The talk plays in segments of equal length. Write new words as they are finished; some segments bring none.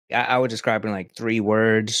I would describe it in like 3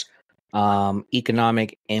 words: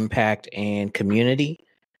 economic, impact, and community.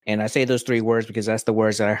 And I say those 3 words because that's the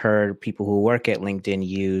words that I heard people who work at LinkedIn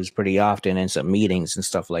use pretty often in some meetings and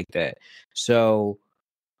stuff like that. So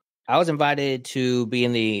I was invited to be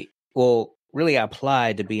in really I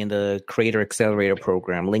applied to be in the Creator Accelerator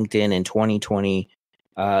program, LinkedIn, in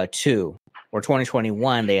 2022 or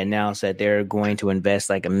 2021. They announced that they're going to invest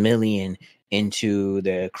like $1 million into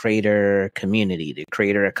the creator community, the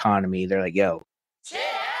creator economy. They're like, yo, Shit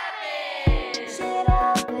happens. Shit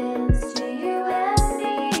happens to you and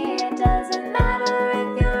me. It doesn't matter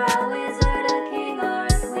if you're a wizard, a king, or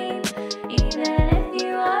a queen. Even if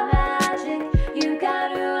you are magic, you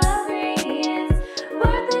gotta agree. It's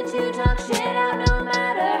worth it to talk shit out, no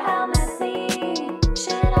matter how messy.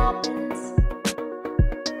 Shit happens.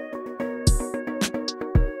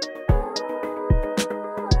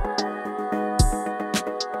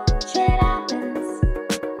 Shit happens.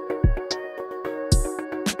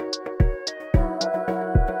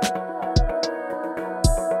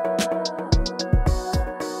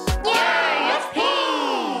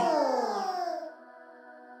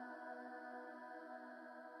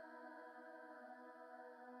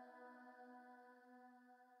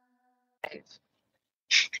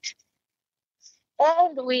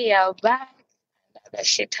 And we are back. That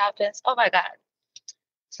shit happens. Oh my God.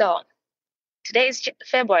 So today is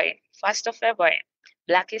February, 1st of February,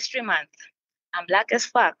 Black History Month. I'm black as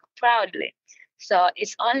fuck, proudly. So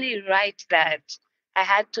it's only right that I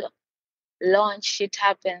had to launch Shit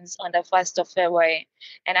Happens on the 1st of February.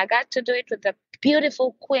 And I got to do it with the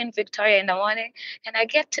beautiful Queen Victoria in the morning. And I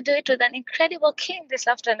get to do it with an incredible king this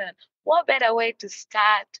afternoon. What better way to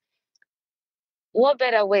start? What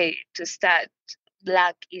better way to start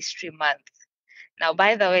Black History Month? Now,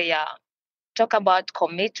 by the way, talk about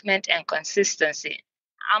commitment and consistency.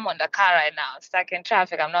 I'm on the car right now, stuck in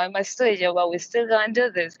traffic. I'm not in my studio, but we're still going to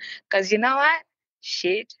do this. Because you know what?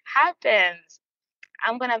 Shit happens.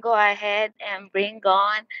 I'm going to go ahead and bring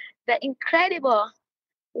on the incredible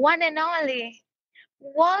one and only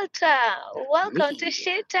Walter. Welcome to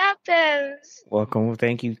Shit Happens. welcome.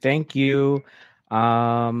 Thank you.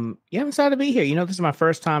 Yeah, I'm excited to be here. This is my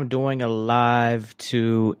first time doing a live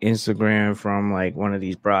to Instagram from like one of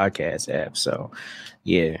these broadcast apps. So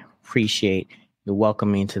yeah, appreciate you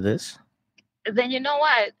welcoming to this. Then you know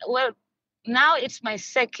what? Well, now it's my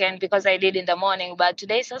second because I did in the morning, but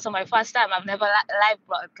today's also my first time. I've never live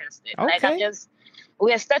broadcasted. Like Okay.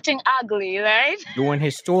 we're starting ugly, right? Doing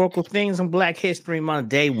historical things on Black History Month,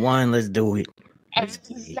 day 1. Let's do it.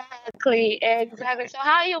 Exactly. So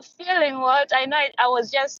how are you feeling, Walt? I know I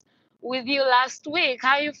was just with you last week.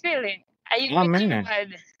 How are you feeling? Are you Oh, man.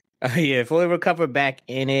 recovered? Yeah, fully recovered back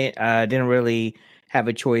in it. Didn't really have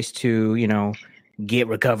a choice to, get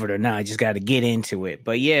recovered or not. I just got to get into it.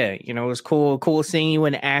 But yeah, it was cool seeing you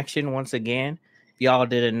in action once again. If y'all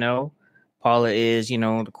didn't know, Paula is,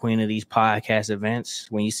 the queen of these podcast events.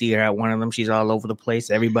 When you see her at one of them, she's all over the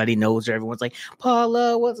place. Everybody knows her. Everyone's like,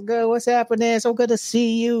 Paula, what's good? What's happening? So good to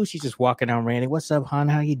see you. She's just walking down Randy. What's up, hon?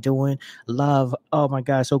 How you doing? Love. Oh my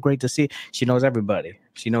God, so great to see. She knows everybody.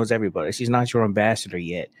 She's not your ambassador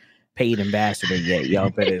yet. Paid ambassador yet. Y'all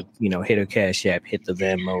better, hit her Cash App, hit the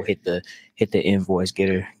Venmo, hit the invoice, get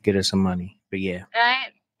her some money. But yeah.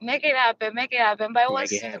 Right? Make it happen. But it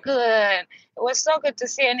was so good. It was so good to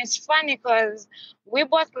see. And it's funny because we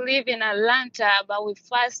both live in Atlanta, but we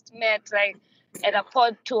first met like at a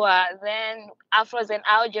pod tour, then Afros and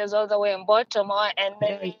Algiers all the way in Baltimore, and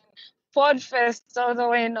then Podfest all the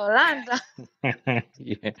way in Orlando.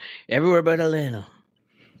 Yeah. Everywhere but Atlanta.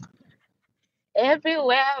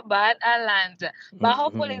 Everywhere but Atlanta. But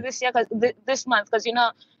hopefully this year, this month, because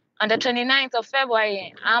on the 29th of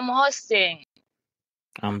February, I'm hosting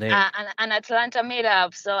I'm there. An Atlanta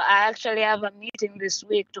meetup. So I actually have a meeting this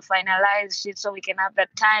week to finalize shit so we can have that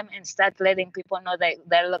time and start letting people know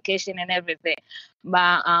their location and everything.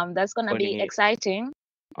 But that's gonna be exciting.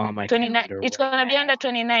 On my 29th. It's gonna be on the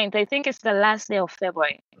 29th. I think it's the last day of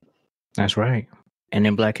February. That's right. And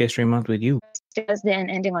then Black History Month with you. Thursday and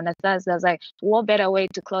ending on a Thursday. I was like, what better way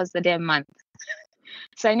to close the damn month?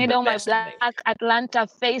 So I need all my black Atlanta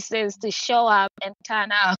faces to show up and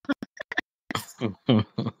turn out.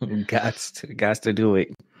 Got to do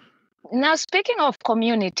it. Now, speaking of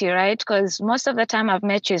community, right? Because most of the time I've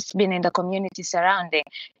met you, it's been in the community surrounding.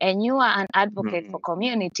 And you are an advocate for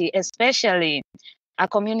community, especially a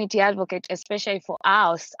community advocate, especially for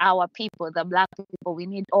us, our people, the Black people. We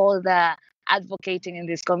need all the advocating in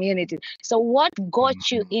this community. So what got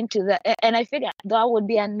you into and I figured that would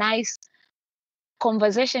be a nice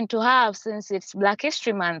conversation to have since it's Black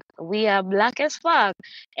History Month. We are Black as fuck.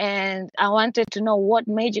 And I wanted to know what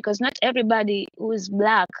made you, because not everybody who is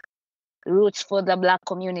Black roots for the Black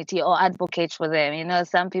community or advocates for them. You know,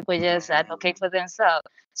 some people just advocate for themselves.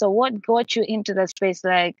 So what got you into the space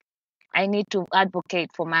like, I need to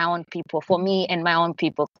advocate for my own people, for me and my own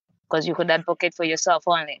people, because you could advocate for yourself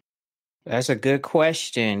only? That's a good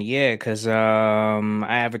question. Yeah, because I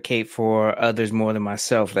advocate for others more than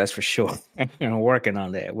myself. That's for sure. Working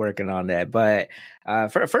on that. Working on that. But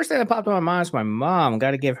first thing that popped in my mind is my mom.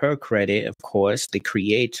 Got to give her credit, of course, the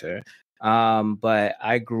creator. But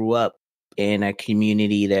I grew up in a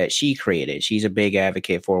community that she created. She's a big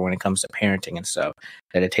advocate for when it comes to parenting and stuff,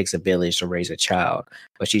 that it takes a village to raise a child.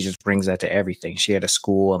 But she just brings that to everything. She had a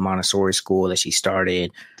school, a Montessori school that she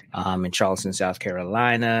started in Charleston, South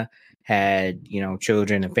Carolina. Had,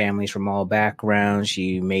 children and families from all backgrounds.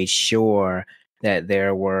 She made sure that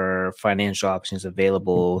there were financial options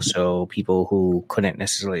available so people who couldn't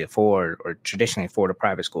necessarily afford or traditionally afford a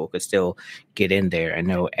private school could still get in there at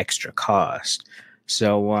no extra cost.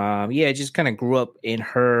 So, I just kind of grew up in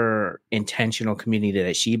her intentional community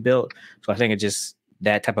that she built. So I think it just,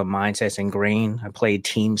 that type of mindset's ingrained. I played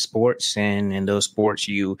team sports, and in those sports,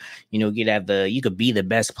 you could be the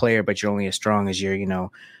best player, but you're only as strong as your,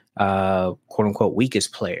 quote unquote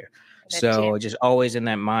weakest player. So just always in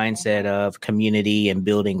that mindset of community and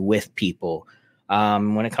building with people.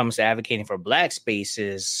 When it comes to advocating for Black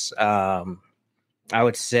spaces, I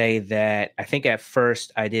would say that I think at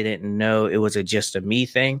first I didn't know it was just a me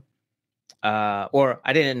thing. Or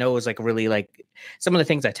I didn't know it was like really like some of the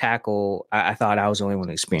things I tackle. I thought I was the only one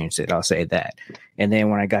to experience it. I'll say that. And then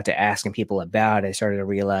when I got to asking people about it, I started to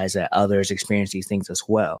realize that others experience these things as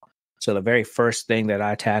well. So the very first thing that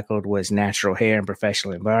I tackled was natural hair in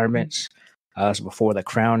professional environments. It was before the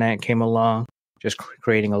Crown Act came along, just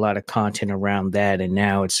creating a lot of content around that. And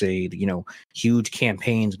now it's huge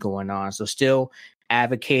campaigns going on. So still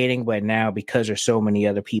advocating, but now because there's so many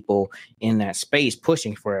other people in that space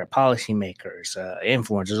pushing for it, policymakers,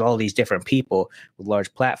 influencers, all these different people with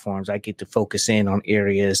large platforms, I get to focus in on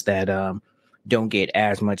areas that don't get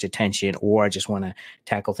as much attention, or I just want to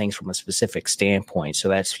tackle things from a specific standpoint. So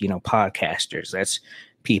that's, podcasters, that's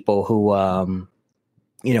people who,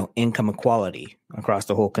 income equality across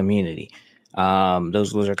the whole community.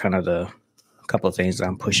 Those are kind of the couple of things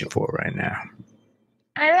I'm pushing for right now.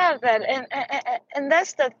 I love that. And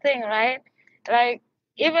that's the thing, right? Like,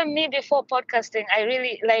 even me before podcasting, I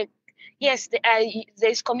really yes,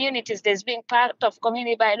 there's communities, there's being part of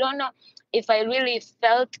community, but I don't know if I really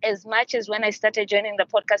felt as much as when I started joining the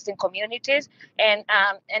podcasting communities, and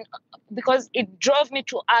because it drove me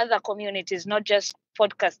to other communities, not just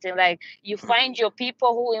podcasting. Like, you find your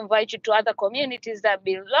people who invite you to other communities that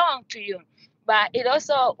belong to you. But it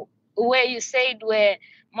also, where you said, where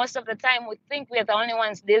most of the time we think we're the only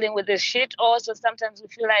ones dealing with this shit. Also, sometimes we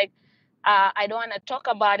feel like I don't want to talk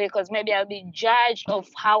about it because maybe I'll be judged of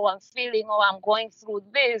how I'm feeling or I'm going through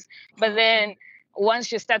this. But then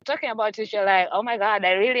once you start talking about it, you're like, oh my God,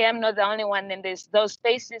 I really am not the only one in those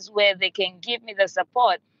spaces where they can give me the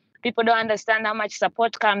support. People don't understand how much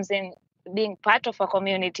support comes in being part of a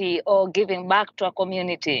community or giving back to a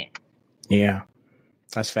community. Yeah.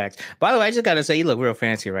 That's facts. By the way, I just gotta say, you look real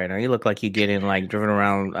fancy right now. You look like you getting driven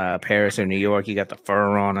around Paris or New York. You got the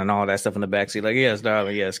fur on and all that stuff in the backseat. Like, yes,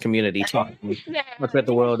 darling, yes, community talk. What's with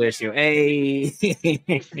the world issue? Hey.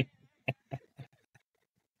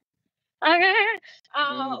 Okay.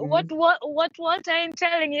 What I'm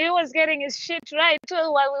telling you, he was getting his shit right too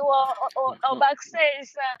while we were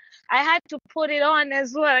backstage. I had to put it on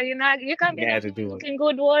as well. You can't be looking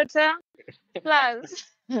good water. Plus.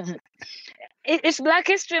 It's Black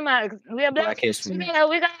History Month. We are Black History. Yeah,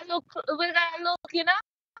 we gotta look,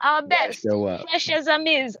 our best. Fresh as a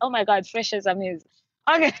miss. Oh my God, fresh as a miss.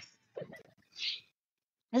 Okay.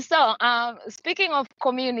 So, speaking of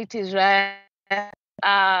communities, right?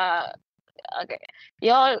 Okay,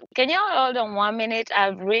 y'all, can y'all hold on 1 minute?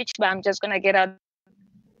 I've reached, but I'm just gonna get out.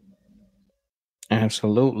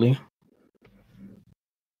 Absolutely.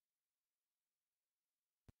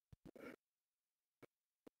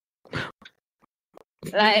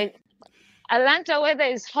 Like, Atlanta weather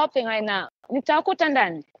is hopping right now. Nitakuta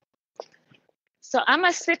ndani. So I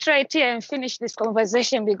must sit right here and finish this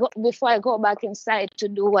conversation before I go back inside to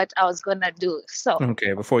do what I was gonna do. So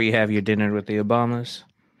okay, before you have your dinner with the Obamas.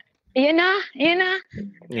 Yeah.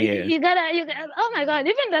 You gotta. Oh my God!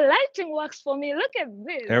 Even the lighting works for me. Look at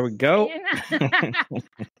this. There we go.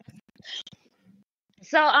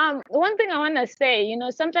 So one thing I want to say,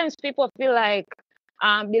 sometimes people feel like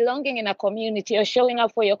belonging in a community or showing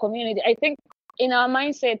up for your community. I think in our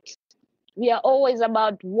mindset, we are always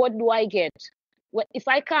about, what do I get? If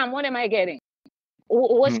I come, what am I getting?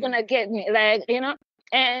 What's Mm. gonna get me? Like,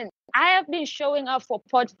 and I have been showing up for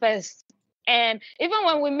Podfest. And even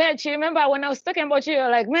when we met, you remember when I was talking about you, you're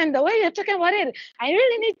like, man, the way you're talking about it, I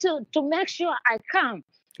really need to make sure I come.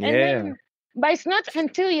 And Yeah. then, but it's not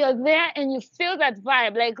until you're there and you feel that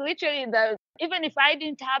vibe, like literally even if I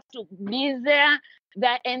didn't have to be there,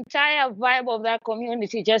 the entire vibe of that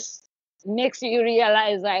community just makes you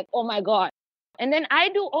realize, like, oh my God. And then I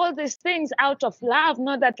do all these things out of love,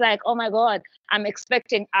 not that like, oh my God, I'm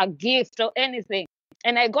expecting a gift or anything.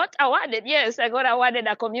 And I got awarded. Yes, I got awarded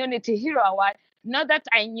a Community Hero Award. Not that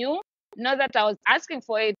I knew, not that I was asking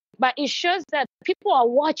for it, but it shows that people are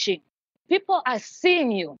watching. People are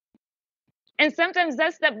seeing you. And sometimes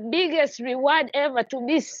that's the biggest reward ever, to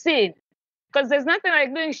be seen. Because there's nothing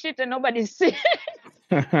like doing shit and nobody's seeing.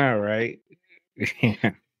 Right.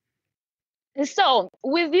 Yeah. So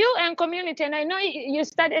with you and community, and I know you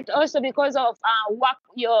started also because of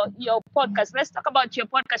your podcast. Let's talk about your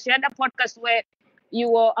podcast. You had a podcast where you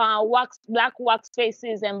were black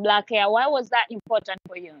workspaces and black hair. Why was that important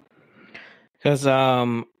for you? Because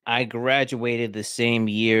I graduated the same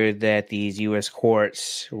year that these U.S.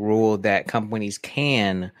 courts ruled that companies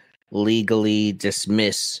can legally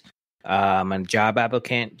dismiss a job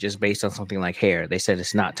applicant just based on something like hair. They said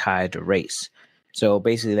it's not tied to race. So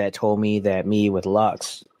basically, that told me that me with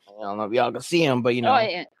locks. I don't know if y'all can see him, but Oh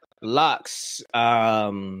yeah. locks.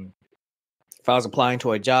 If I was applying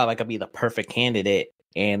to a job, I could be the perfect candidate,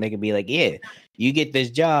 and they could be like, "Yeah, you get this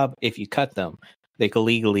job if you cut them." They could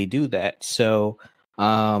legally do that. So,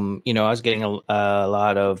 I was getting a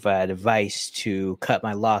lot of advice to cut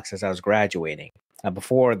my locks as I was graduating.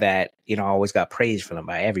 Before that, I always got praised for them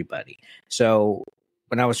by everybody. So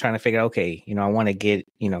when I was trying to figure out, okay, I want to get,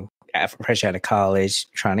 fresh out of college,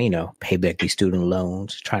 trying to, pay back these student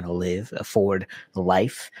loans, trying to afford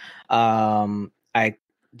life. I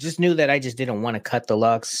just knew that I just didn't want to cut the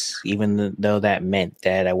locks, even though that meant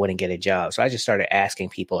that I wouldn't get a job. So I just started asking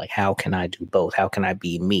people, like, how can I do both? How can I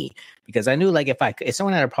be me? Because I knew, like, if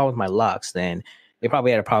someone had a problem with my locks, then they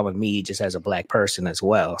probably had a problem with me just as a black person as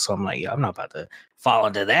well. So I'm like, I'm not about to fall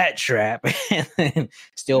into that trap and then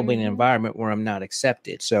still be in an environment where I'm not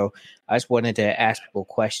accepted. So I just wanted to ask people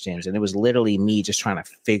questions, and it was literally me just trying to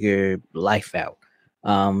figure life out.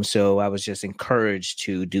 So I was just encouraged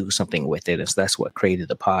to do something with it. And so that's what created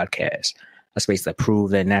the podcast. A space that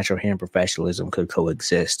proved that natural hair and professionalism could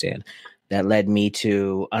coexist. And that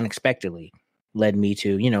unexpectedly led me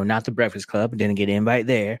to, not the Breakfast Club, didn't get an invite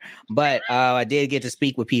there, but I did get to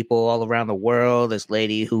speak with people all around the world. This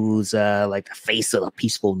lady who's like the face of the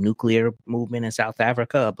peaceful nuclear movement in South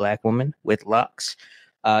Africa, a black woman with locks,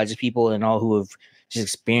 just people and all who have just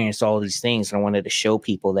experienced all these things. And I wanted to show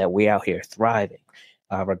people that we're out here thriving.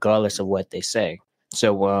 Regardless of what they say.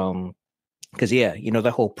 So, because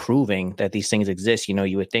the whole proving that these things exist,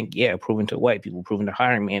 you would think, proving to white people, proving to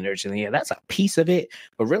hiring managers, and that's a piece of it.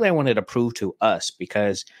 But really, I wanted to prove to us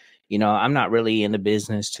because, I'm not really in the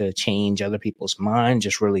business to change other people's minds,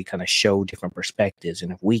 just really kind of show different perspectives.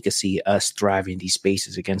 And if we could see us thriving in these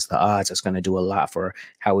spaces against the odds, that's going to do a lot for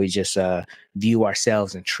how we just view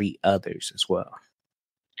ourselves and treat others as well.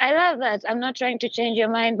 I love that. I'm not trying to change your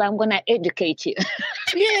mind, but I'm going to educate you.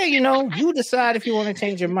 Yeah, you decide if you want to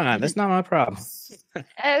change your mind. That's not my problem.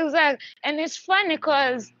 Exactly. And it's funny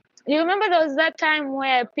because you remember there was that time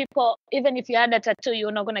where people, even if you had a tattoo,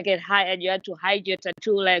 you're not going to get hired. You had to hide your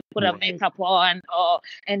tattoo, like put a makeup on.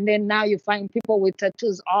 And then now you find people with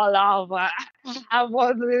tattoos all over.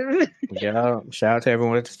 Yeah, shout out to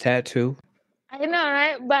everyone with a tattoo. I know,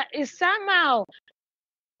 right? But it's somehow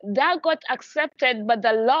that got accepted, but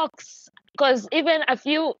the locks, because even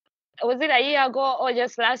was it a year ago or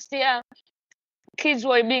just last year, kids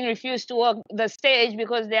were being refused to walk the stage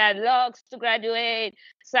because they had locks to graduate.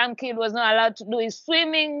 Some kid was not allowed to do his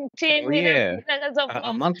swimming team. Oh, yeah.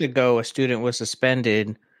 A month ago, a student was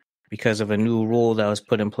suspended because of a new rule that was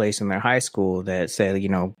put in place in their high school that said,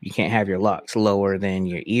 you can't have your locks lower than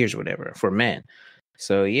your ears or whatever for men.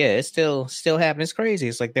 So yeah, it's still happening. It's crazy.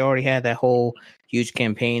 It's like they already had that whole huge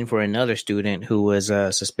campaign for another student who was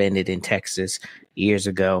suspended in Texas years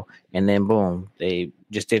ago, and then boom, they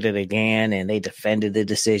just did it again, and they defended the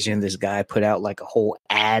decision. This guy put out like a whole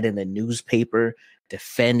ad in the newspaper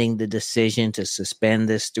defending the decision to suspend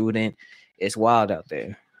this student. It's wild out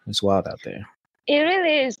there. It's wild out there. It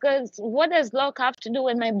really is, because what does lock have to do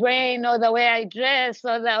with my brain or the way I dress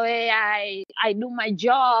or the way I do my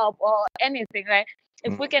job or anything, right?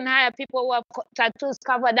 If we can hire people who have tattoos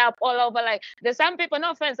covered up all over, like there's some people,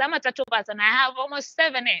 no offense, I'm a tattoo person. I have almost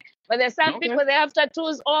 70, but there's some people, they have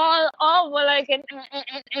tattoos all over, like, and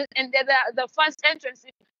they're the first entrance.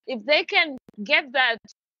 If they can get that,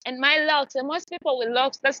 and my locks, and most people with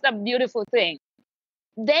locks, that's the beautiful thing.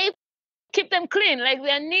 They keep them clean, like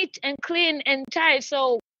they're neat and clean and tight.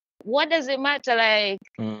 So what does it matter? Like,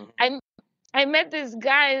 I met these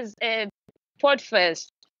guys at Podfest,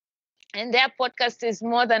 and their podcast is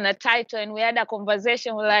more than a title. And we had a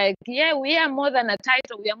conversation. We're like, yeah, we are more than a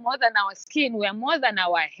title. We are more than our skin. We are more than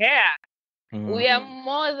our hair. We are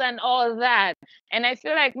more than all that. And I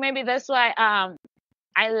feel like maybe that's why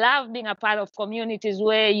I love being a part of communities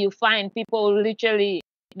where you find people who literally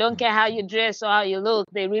don't care how you dress or how you look.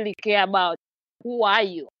 They really care about who are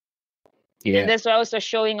you. Yeah. And that's why also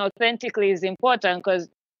showing authentically is important, because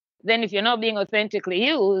then if you're not being authentically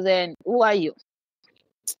you, then who are you?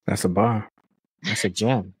 That's a bar. That's a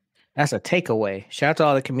gem. That's a takeaway. Shout out to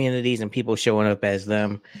all the communities and people showing up as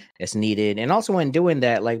them as needed. And also in doing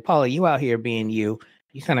that, like Paula, you out here being you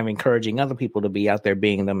kind of encouraging other people to be out there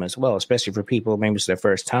being them as well, especially for people maybe it's their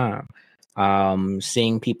first time.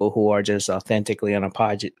 Seeing people who are just authentically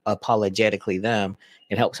unapologetically them,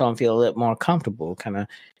 it helps someone feel a little more comfortable, kind of,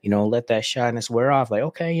 let that shyness wear off. Like,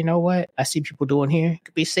 okay, you know what? I see people doing here. It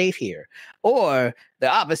could be safe here. Or the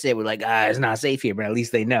opposite, we're like, it's not safe here, but at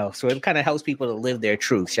least they know. So it kind of helps people to live their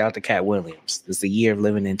truth. Shout out to Cat Williams. It's the year of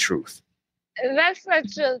living in truth. That's so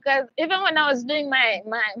true, because even when I was doing my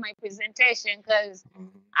presentation, because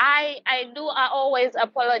I always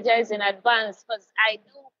apologize in advance, because I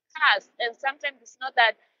do cuss, and sometimes it's not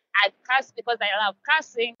that I cuss because I love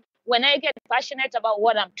cussing. When I get passionate about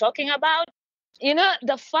what I'm talking about,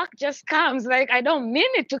 the fuck just comes. Like, I don't mean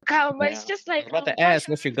it to come, but it's just like, I'm about to ask,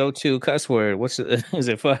 what's your go-to cuss word? Is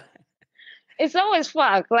it fuck? It's always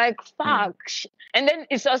fuck, like fuck. And then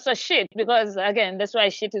it's also shit, because again, that's why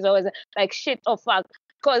shit is always like shit or fuck.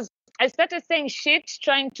 Because I started saying shit,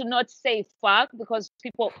 trying to not say fuck, because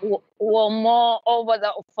people were more over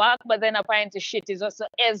the fuck, but then apparently shit is also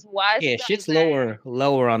as worse. Yeah, shit's lower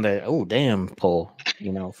on the damn pole.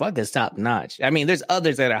 Fuck is top notch. I mean, there's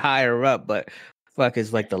others that are higher up, but fuck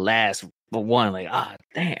is like the last one. Like,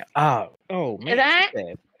 damn, oh man.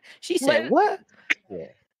 She said what? Yeah,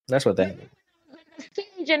 that's what that is.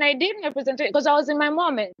 Stage, and I did my presentation because I was in my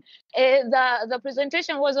moment. The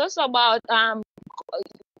presentation was also about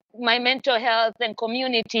my mental health and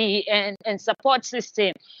community and support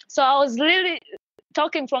system. So I was really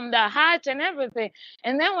talking from the heart and everything.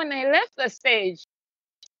 And then when I left the stage,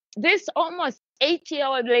 this almost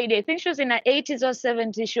 80-year-old lady, I think she was in her 80s or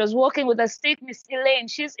 70s, she was walking with a stick, Miss Elaine.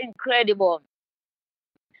 She's incredible.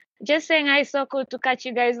 Just saying, hi, so cool to catch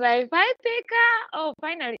you guys live. Hi, Pika. Oh,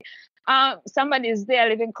 finally. Somebody's there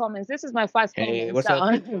leaving comments. This is my first comment. Hey, what's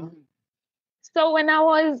up? So when I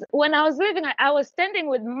was leaving, I was standing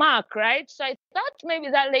with Mark, right? So I thought maybe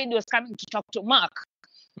that lady was coming to talk to Mark.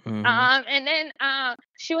 And then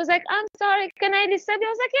she was like, I'm sorry, can I disturb you? I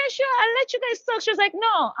was like, yeah, sure, I'll let you guys talk. She was like,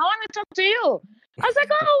 no, I want to talk to you. I was like,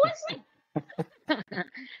 oh, what's it?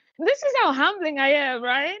 This is how humbling I am,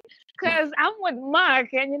 right? Because I'm with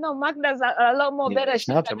Mark, and Mark does a lot more better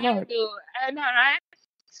shit than I do. I know, right?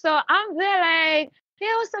 So I'm there like,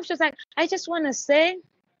 yeah, what's up? She's like, I just want to say,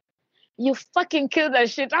 you fucking killed that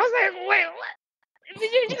shit. I was like, wait, what?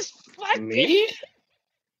 Did you just fucking me?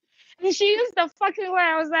 And she used the fucking word.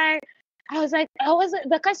 I was like,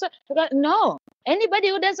 the cuss. No, anybody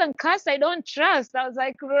who doesn't cuss, I don't trust. I was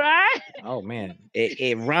like, right? Oh man,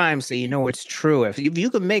 it rhymes, so it's true. If you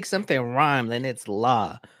can make something rhyme, then it's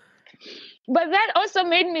law. But that also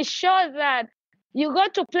made me sure that you go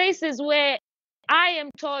to places where I am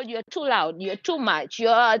told you're too loud, you're too much,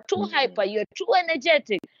 you're too hyper, you're too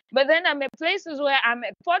energetic. But then I'm at places where I'm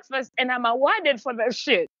at Podfest and I'm awarded for that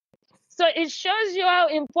shit. So it shows you how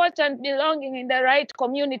important belonging in the right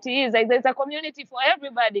community is. Like, there's a community for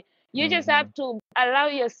everybody. You just have to allow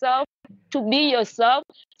yourself to be yourself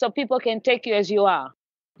so people can take you as you are.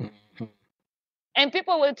 And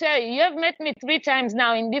people will tell you, you have met me 3 times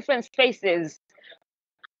now in different spaces.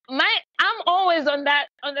 I'm always on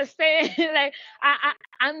the stage. Like,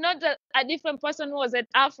 I'm not a different person who was at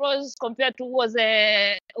Afros compared to who was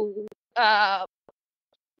at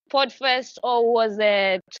Podfest or was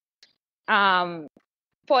at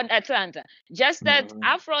Pod Atlanta. Just that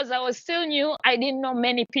Afros, I was still new. I didn't know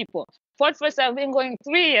many people. Podfest, I've been going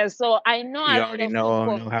 3 years, so I know you already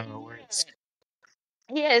know how it works.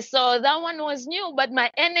 Yeah, so that one was new, but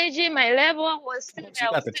my energy, my level was still there.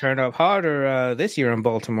 You got to turn up harder this year in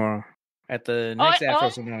Baltimore at the next Afro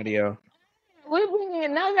Scenario. we're bringing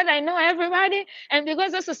it now that I know everybody. And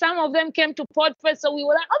because also some of them came to Podfest, so we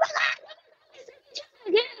were like, oh my God,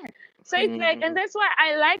 again. So it's like, and that's why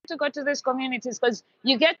I like to go to these communities, because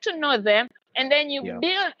you get to know them, and then you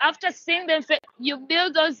build, after seeing them, you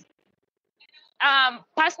build those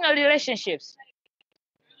personal relationships.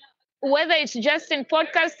 Whether it's just in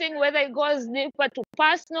podcasting, whether it goes deeper to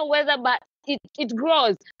personal, but it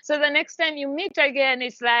grows. So the next time you meet again,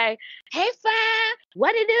 it's like, hey, fam,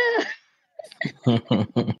 what it do?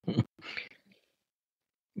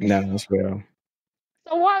 No, that's real.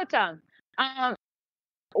 So Walter,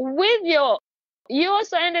 with you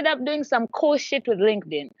also ended up doing some cool shit with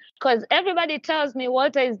LinkedIn, because everybody tells me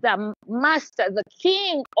Walter is the master, the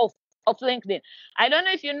king of LinkedIn. I don't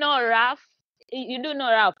know if you know Raf. You do know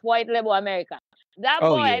Raf, White Label America. That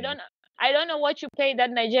boy, yeah. I don't know what you paid that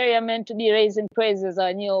Nigerian man to be raising praises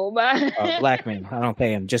on you, but black man. I don't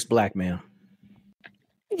pay him, just black man.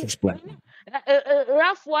 Just black man.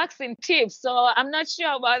 Raf works in tips, so I'm not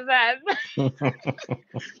sure about that.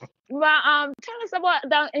 But tell us about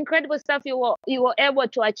the incredible stuff you were able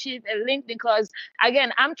to achieve at LinkedIn, because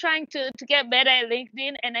again, I'm trying to get better at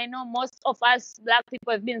LinkedIn, and I know most of us Black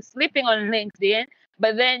people have been sleeping on LinkedIn,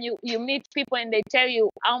 but then you meet people and they tell you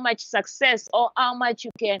how much success or how much you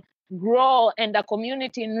can grow in the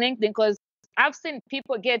community in LinkedIn, because I've seen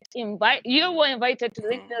people get invited. You were invited to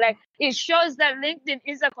LinkedIn. Like, it shows that LinkedIn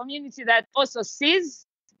is a community that also sees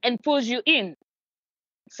and pulls you in.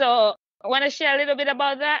 So I want to share a little bit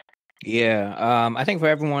about that. Yeah, I think for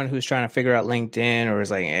everyone who's trying to figure out LinkedIn or is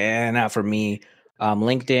like, not for me,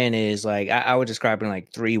 LinkedIn is like, I would describe it in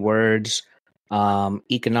like 3 words: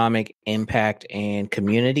 economic, impact, and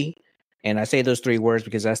community. And I say those 3 words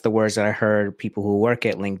because that's the words that I heard people who work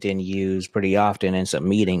at LinkedIn use pretty often in some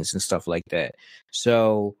meetings and stuff like that.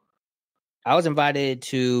 So I was invited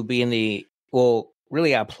to be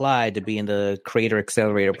really I applied to be in the Creator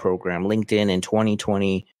Accelerator program, LinkedIn, in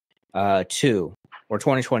 2022 or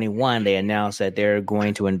 2021. They announced that they're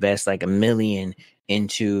going to invest like $1 million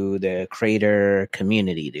into the creator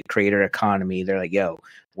community, the creator economy. They're like, yo,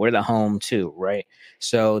 we're the home too, right?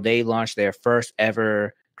 So they launched their first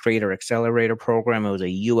ever Creator Accelerator program. It was a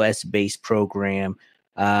US-based program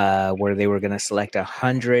where they were going to select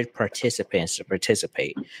 100 participants to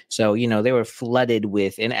participate. So, they were flooded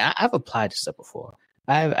with, and I've applied to stuff before.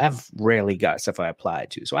 I've rarely got stuff I applied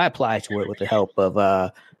to. So I applied to it with the help of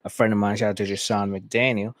a friend of mine, shout out to Jashawn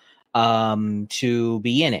McDaniel, to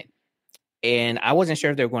be in it. And I wasn't sure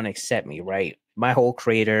if they were going to accept me, right? My whole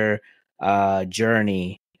creator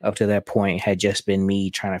journey up to that point had just been me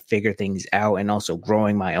trying to figure things out and also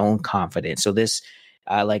growing my own confidence. So this,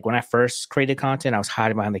 like when I first created content, I was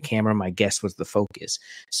hiding behind the camera. My guest was the focus.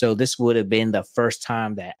 So this would have been the first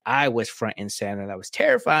time that I was front and center. That was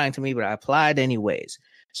terrifying to me, but I applied anyways.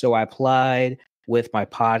 So I applied with my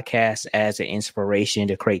podcast as an inspiration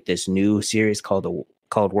to create this new series called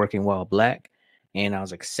Working While Black. And I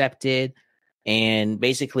was accepted. And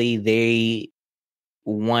basically they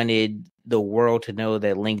wanted the world to know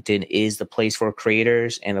that LinkedIn is the place for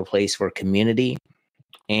creators and a place for community.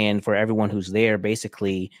 And for everyone who's there,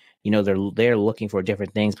 basically, they're looking for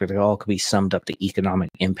different things, but they all could be summed up to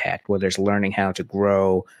economic impact, whether it's learning how to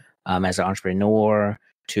grow as an entrepreneur,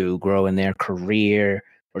 to grow in their career,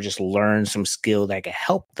 or just learn some skill that can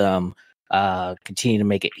help them continue to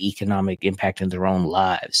make an economic impact in their own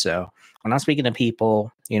lives. So when I'm speaking to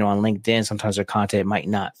people, on LinkedIn, sometimes their content might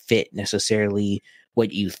not fit necessarily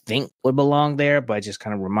what you think would belong there, but just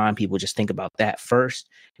kind of remind people, just think about that first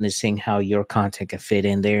and then seeing how your content can fit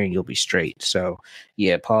in there and you'll be straight. So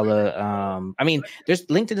yeah, Paula,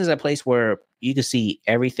 LinkedIn is a place where you can see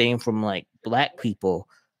everything from like Black people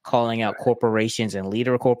calling out corporations and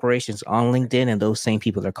leader of corporations on LinkedIn, and those same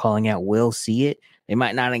people they're calling out will see it. They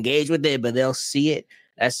might not engage with it, but they'll see it.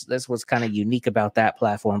 That's what's kind of unique about that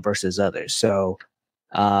platform versus others. So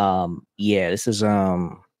this is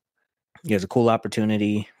it's a cool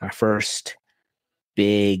opportunity. My first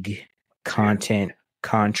big content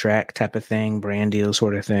contract type of thing, brand deal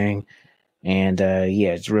sort of thing. And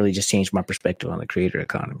it's really just changed my perspective on the creator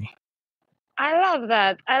economy. I love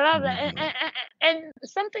that. And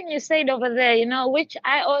something you said over there, which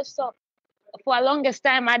I also, for the longest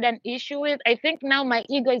time, had an issue with. I think now my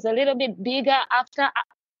ego is a little bit bigger after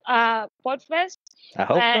Podfest. I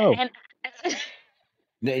hope so.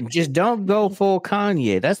 Just don't go full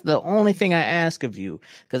Kanye. That's the only thing I ask of you.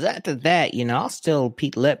 Because after that, I'll still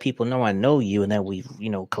let people know I know you and that we've,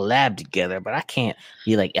 collabed together. But I can't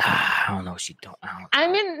be like, I don't know.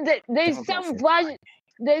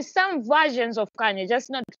 There's some versions of Kanye,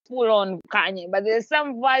 just not full on Kanye, but there's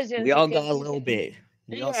some versions. We all got a little bit.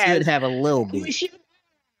 We all should have a little bit.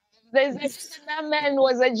 There's that man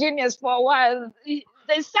was a genius for a while.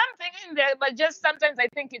 There's something in there, but just sometimes I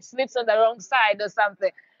think it slips on the wrong side or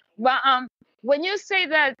something. But when you say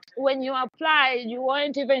that when you apply, you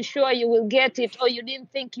weren't even sure you will get it, or you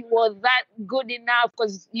didn't think you were that good enough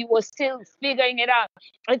because you were still figuring it out,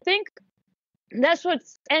 I think that's what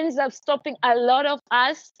ends up stopping a lot of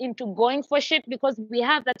us into going for shit, because we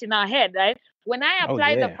have that in our head, right? When I Oh,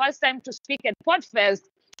 applied the yeah. first time to speak at Podfest,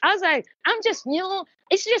 I was like, I'm just new.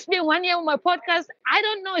 It's just been 1 year with my podcast. I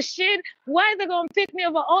don't know shit. Why are they going to pick me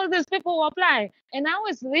over all these people who apply? And I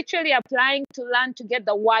was literally applying to learn to get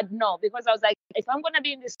the word no, because I was like, if I'm going to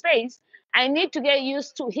be in this space, I need to get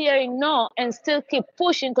used to hearing no and still keep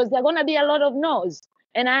pushing, because there are going to be a lot of no's.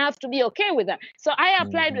 And I have to be okay with that. So I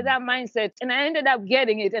applied with that mindset, and I ended up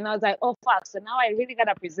getting it. And I was like, oh, fuck. So now I really got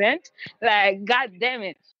to present. Like, God damn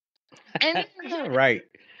it. And Right.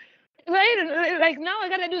 right, like now I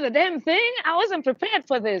got to do the damn thing. I wasn't prepared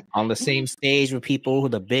for this. On the same stage with people,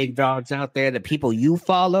 the big dogs out there, the people you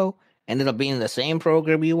follow, ended up being in the same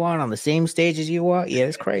program you want, on the same stage as you are. Yeah,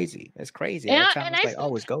 it's crazy. It's crazy. Yeah, That time and it's I like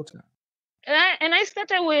always go to. and I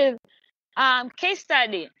started with case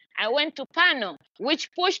study. I went to panel,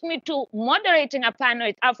 which pushed me to moderating a panel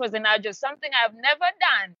at Afros and Algers, something I've never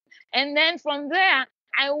done. And then from there,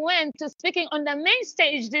 I went to speaking on the main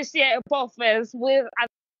stage this year at Podfest with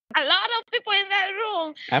a lot of people in that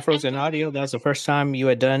room. Afros and audio. That was the first time you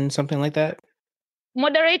had done something like that.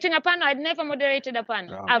 Moderating a panel, I'd never moderated a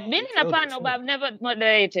panel. Oh, I've man, been you in a killed it, panel, too. but I've never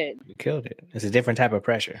moderated. You killed it. It's a different type of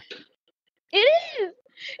pressure. It is.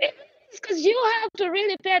 It is, because you have to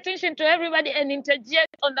really pay attention to everybody and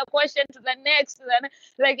interject on the question to the next.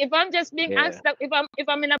 Like if I'm just being Yeah. asked, if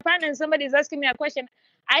I'm in a panel and somebody's asking me a question,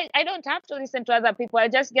 I don't have to listen to other people. I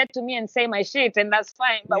just get to me and say my shit, and that's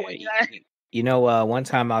fine. But when You know, one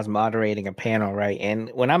time I was moderating a panel, right? And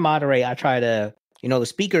when I moderate, I try to, the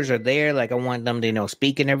speakers are there. Like I want them to,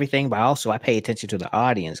 speak and everything, but also I pay attention to the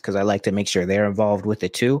audience because I like to make sure they're involved with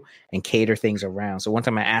it too and cater things around. So one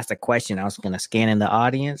time I asked a question, I was going to scan in the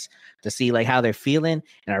audience to see like how they're feeling.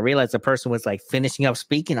 And I realized the person was like finishing up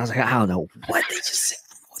speaking. I was like, I don't know what they just said.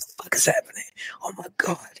 What the fuck is happening? Oh my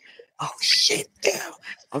God. Oh shit, damn.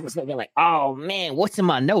 I was thinking like, oh man, what's in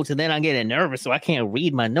my notes? And then I get nervous, so I can't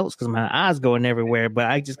read my notes because my eyes going everywhere. But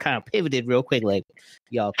I just kind of pivoted real quick, like,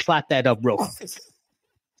 y'all clap that up real quick.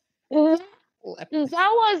 that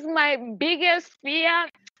was my biggest fear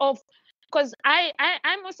of, because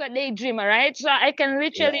I'm also a daydreamer, right? So I can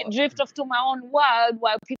literally drift off to my own world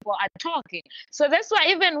while people are talking. So that's why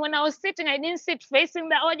even when I was sitting, I didn't sit facing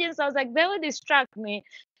the audience. I was like, they will distract me.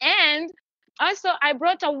 And also, I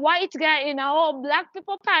brought a white guy in our all black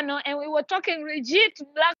people panel, and we were talking legit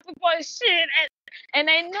black people shit. And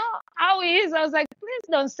I know how he is. I was like, please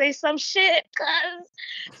don't say some shit.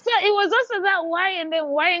 So it was also that why and then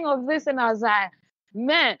whying of this. And I was like,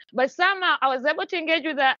 man. But somehow I was able to engage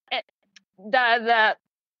with the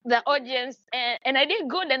audience, and I did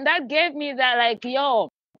good. And that gave me that, like, yo,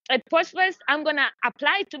 at Podfest, I'm going to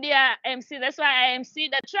apply to be a MC. That's why I MC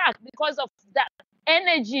the track, because of that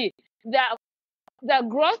energy, the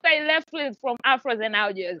growth I left with from Afros and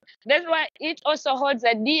Algers. That's why it also holds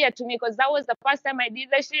a dear to me, because that was the first time I did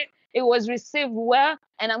that shit. It was received well,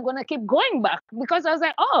 and I'm gonna keep going back because I was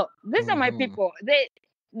like, oh, these are my people. They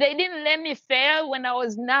didn't let me fail when I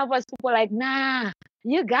was nervous. People like, nah,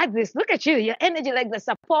 you got this. Look at you, your energy, like the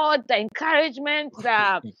support, the encouragement,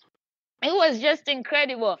 it was just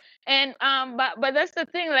incredible. And but that's the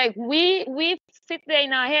thing, like we sit there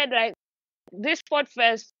in our head, like this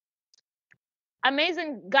Podfest.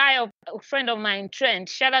 Amazing guy, a friend of mine, Trent.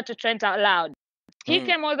 Shout out to Trent out loud. He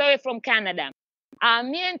came all the way from Canada.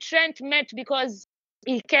 Me and Trent met because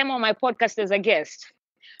he came on my podcast as a guest.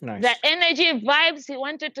 Nice. The energy, vibes. He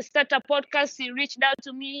wanted to start a podcast. He reached out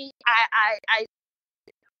to me.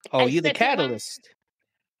 You the catalyst.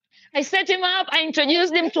 I set him up. I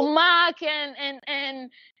introduced him to Mark and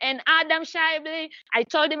Adam Shively. I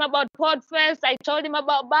told him about Podfest. I told him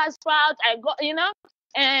about Buzzsprout. I got,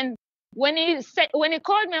 and when he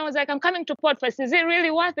called me, I was like, I'm coming to Podfest. Is it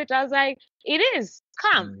really worth it? I was like, it is.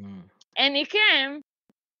 Come. And he came,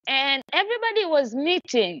 and everybody was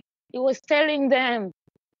meeting. He was telling them,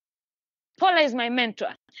 Paula is my mentor.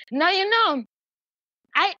 Now, in my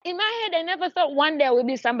head, I never thought one day I would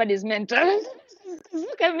be somebody's mentor.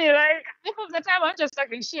 Look at me, like, half of the time I'm just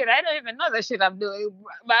talking shit. I don't even know the shit I'm doing,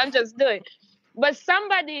 but I'm just doing. But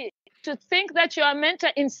somebody to think that you're a mentor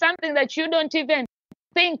in something that you don't even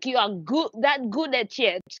think you are that good at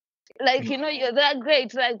yet, like you're that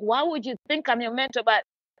great, like why would you think I'm your mentor? But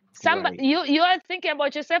somebody, you are thinking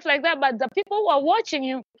about yourself like that, but the people who are watching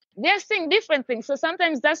you they're seeing different things. So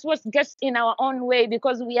sometimes that's what gets in our own way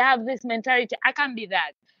because we have this mentality. I can't be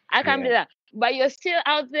that. I can't be Yeah. that. But you're still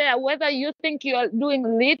out there, whether you think you're doing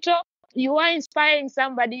little, you are inspiring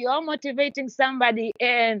somebody, you are motivating somebody,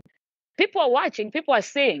 and people are watching, people are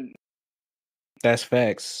seeing. That's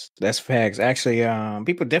facts. That's facts. Actually,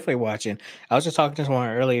 people definitely watching. I was just talking to someone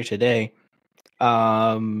earlier today.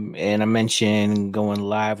 And I mentioned going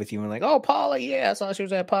live with you and like, oh, Paula, yeah, I saw she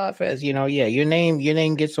was at Podfest. Yeah, your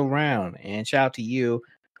name gets around. And shout out to you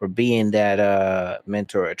for being that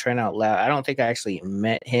mentor. Train Out Loud. I don't think I actually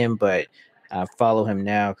met him, but I follow him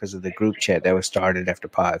now because of the group chat that was started after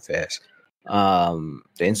Podfest. The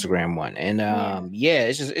Instagram one. And yeah,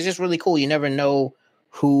 it's just really cool. You never know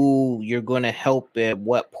who you're going to help at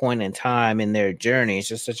what point in time in their journey. It's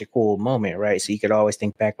just such a cool moment, right? So you could always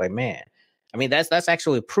think back like, man, I mean, that's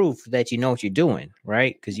actually proof that you know what you're doing,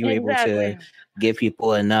 right? Because you're able to Exactly. give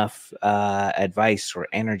people enough advice or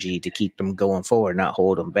energy to keep them going forward, not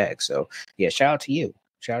hold them back. So, yeah, shout out to you.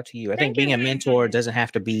 Shout out to you. I think Thank being you a very mentor much. doesn't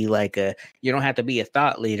have to be you don't have to be a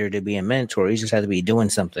thought leader to be a mentor. You just have to be doing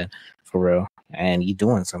something for real. And you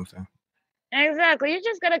doing something. Exactly. You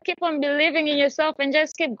just gotta keep on believing in yourself and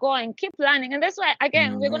just keep going, keep learning. And that's why,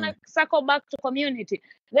 again, we're gonna circle back to community.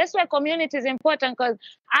 That's why community is important because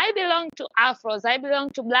I belong to Afros, I belong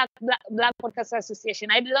to Black Podcast Association,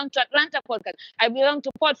 I belong to Atlanta Podcast, I belong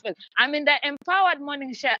to Podfest. I'm in the Empowered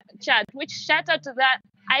Morning Chat, which shout out to that.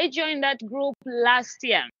 I joined that group last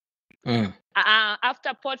year.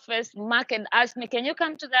 After Podfest, Mark had asked me, can you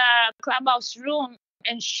come to the clubhouse room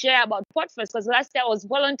and share about Podfest? Because last year I was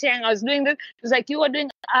volunteering, I was doing this. It was like you were doing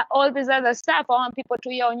all this other stuff. I want people to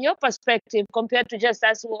hear on your perspective compared to just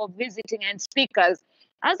us who are visiting and speakers.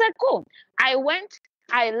 I was like, cool. I went.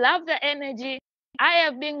 I love the energy. I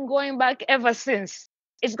have been going back ever since.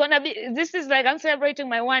 It's going to be, this is like I'm celebrating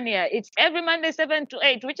my 1 year. It's every Monday, 7 to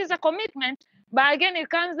 8, which is a commitment. But again, it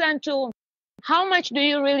comes down to how much do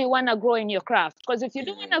you really want to grow in your craft? Because if you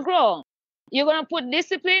don't want to grow, you're going to put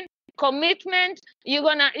discipline, commitment, you're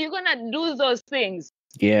gonna do those things.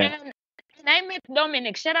 Yeah. And I met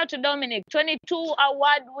Dominic. Shout out to Dominic, 22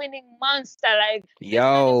 award-winning monster. Like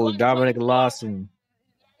Yo, Dominic Lawson.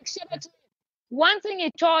 Shout out to him. One thing he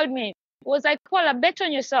told me was like, Paula, bet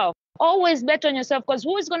on yourself. Always bet on yourself, because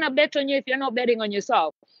who is gonna bet on you if you're not betting on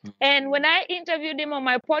yourself? And when I interviewed him on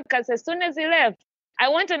my podcast, as soon as he left, I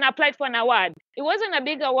went and applied for an award. It wasn't a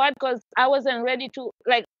big award because I wasn't ready to,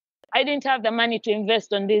 like, I didn't have the money to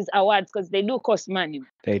invest on these awards because they do cost money.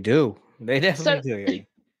 They do. They definitely do.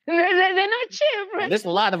 They're not cheap, right? There's a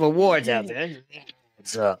lot of awards out there.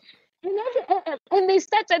 What's up? And they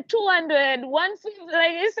start at 200, 150.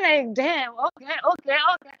 Like, it's like, damn, okay.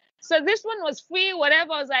 So this one was free,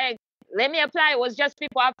 whatever. I was like, let me apply. It was just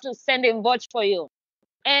people have to send in votes for you.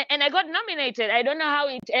 And I got nominated. I don't know how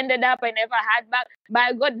it ended up. I never had back, but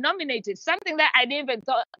I got nominated. Something that I didn't even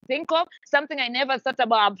think of, something I never thought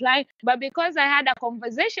about applying. But because I had a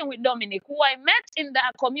conversation with Dominic, who I met in the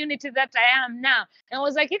community that I am now, and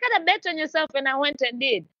was like, you gotta bet on yourself, and I went and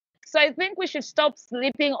did. So I think we should stop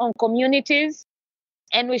sleeping on communities,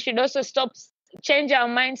 and we should also change our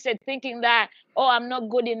mindset thinking that, oh, I'm not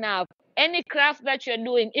good enough. Any craft that you're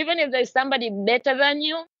doing, even if there's somebody better than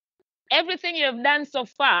you, everything you have done so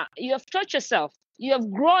far, you have taught yourself, you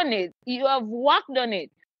have grown it, you have worked on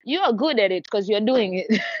it. You are good at it because you're doing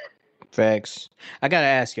it. Facts. I gotta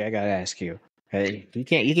ask you. Hey, you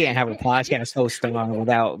can't have a podcast host on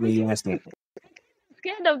without me asking.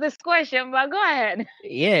 Scared of this question, but go ahead.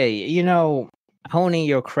 Yeah, honing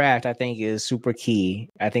your craft, I think, is super key.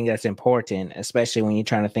 I think that's important, especially when you're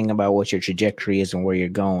trying to think about what your trajectory is and where you're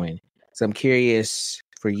going. So I'm curious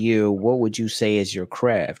for you, what would you say is your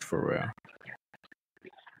craft for real?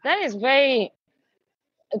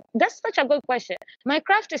 That's such a good question. My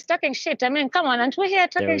craft is talking shit. I mean, come on, aren't we here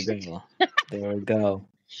talking shit? There we go.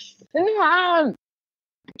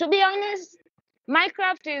 To be honest, my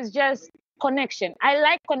craft is just connection. I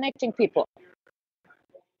like connecting people.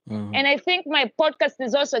 And I think my podcast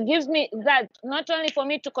is also gives me that, not only for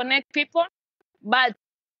me to connect people, but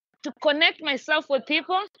to connect myself with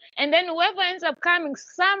people. And then whoever ends up coming,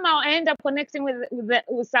 somehow I end up connecting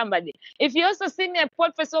with somebody. If you also see me at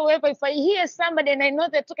Podfest or wherever, if I hear somebody and I know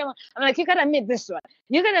they're talking about, I'm like, you gotta meet this one.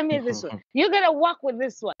 You gotta meet this one. You gotta work with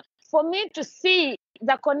this one. For me to see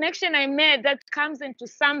the connection I made that comes into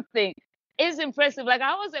something is impressive. Like,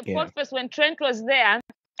 I was at Podfest when Trent was there,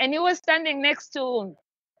 and he was standing next to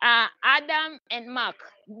Adam and Mark.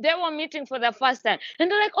 They were meeting for the first time, and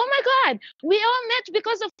they're like, oh my God, we all met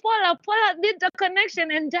because of Paula. Paula did the connection,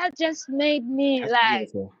 and that just made me like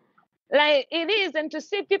it is. And to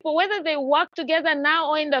see people, whether they work together now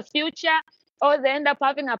or in the future, or they end up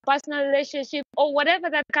having a personal relationship, or whatever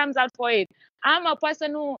that comes out for it. I'm a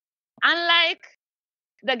person who, unlike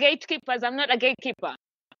the gatekeepers, I'm not a gatekeeper.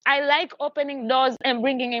 I like opening doors and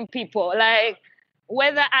bringing in people. Like,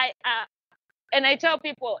 whether and I tell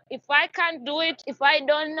people, if I can't do it, if I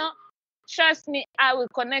don't know, trust me, I will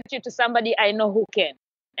connect you to somebody I know who can.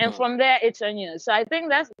 And from there, it's on you. So I think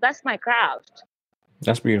that's my craft.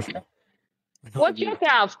 That's beautiful. What's your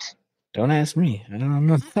craft? Don't ask me. I don't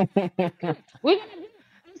know. We're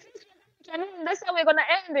gonna do, that's how we're gonna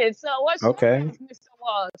end it. So what's your Okay. craft, Mr.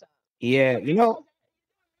 Walter? Yeah,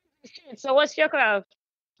 So what's your craft?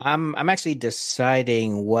 I'm actually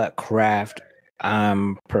deciding what craft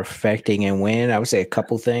I'm perfecting and when. I would say a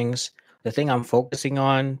couple things. The thing I'm focusing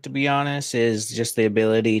on, to be honest, is just the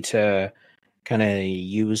ability to kind of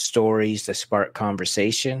use stories to spark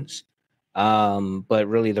conversations. But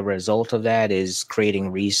really, the result of that is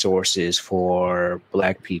creating resources for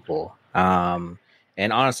Black people. And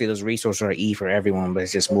honestly, those resources are for everyone, but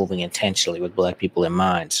it's just moving intentionally with Black people in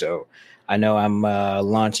mind. So I know I'm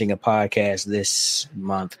launching a podcast this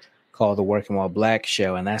month called the Working While Black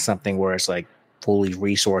Show, and that's something where it's like fully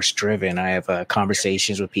resource driven. I have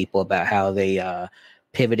conversations with people about how they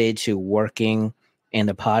pivoted to working in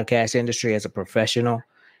the podcast industry as a professional.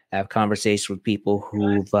 I have conversations with people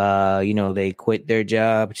who've, they quit their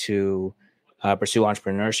job to pursue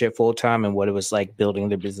entrepreneurship full time and what it was like building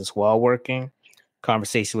their business while working.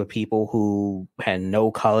 Conversation with people who had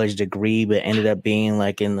no college degree but ended up being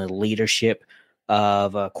like in the leadership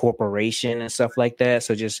of a corporation and stuff like that.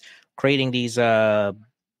 So just creating these,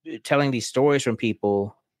 telling these stories from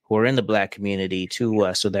people who are in the Black community to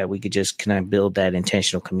us so that we could just kind of build that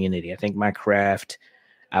intentional community. I think my craft,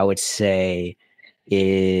 I would say,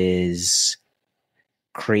 is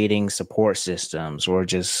creating support systems or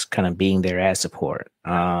just kind of being there as support.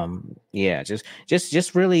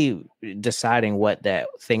 Just really deciding what that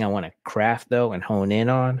thing I want to craft though and hone in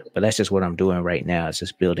on. But that's just what I'm doing right now. It's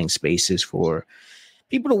just building spaces for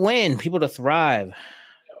people to win, people to thrive.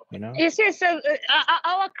 You see, so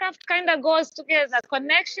our craft kind of goes together.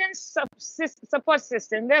 Connections, support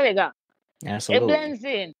system. There we go. Absolutely. It blends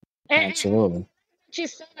in. Absolutely. She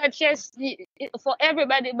said that yes, for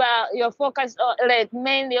everybody, but your focus, like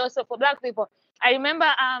mainly also for Black people. I remember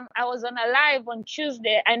I was on a live on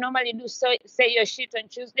Tuesday. I normally do say your shit on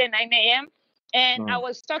Tuesday 9 a.m. and I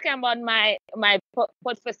was talking about my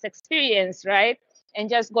podcast experience, right? And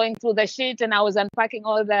just going through the shit, and I was unpacking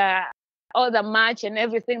all the merch and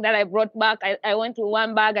everything that I brought back. I went with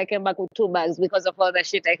one bag, I came back with 2 bags because of all the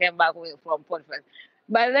shit I came back with from podcast.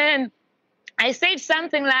 But then I said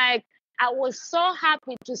something like, I was so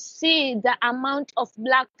happy to see the amount of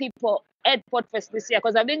Black people at Podfest this year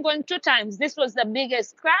because I've been going 2 times. This was the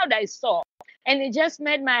biggest crowd I saw. And it just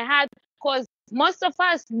made my heart, because most of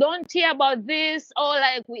us don't hear about this, or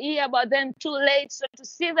like we hear about them too late. So to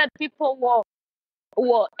see that people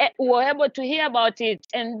were able to hear about it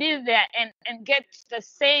and be there and get the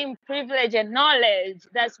same privilege and knowledge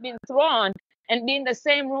that's been thrown and be in the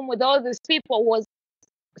same room with all these people was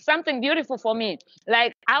something beautiful for me.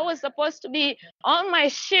 Like, I was supposed to be on my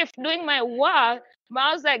shift doing my work, but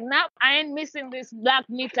I was like, no, I ain't missing these Black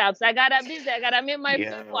meetups. I gotta be there. I gotta meet my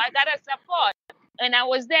people. I gotta support. And I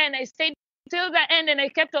was there and I stayed till the end, and I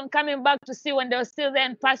kept on coming back to see when they were still there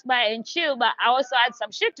and pass by and chill. But I also had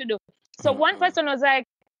some shit to do. So one person was like,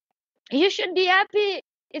 you should be happy.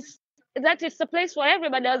 It's a place for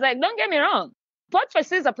everybody. I was like, don't get me wrong.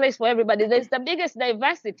 Podfest is a place for everybody. There's the biggest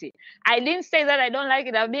diversity. I didn't say that I don't like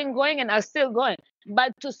it. I've been going and I'm still going.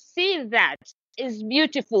 But to see that is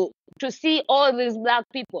beautiful, to see all these Black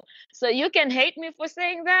people. So you can hate me for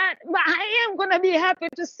saying that, but I am going to be happy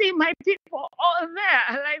to see my people all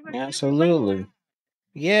there. Like, Absolutely.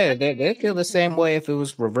 Yeah, they feel the same way if it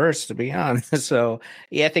was reversed, to be honest. So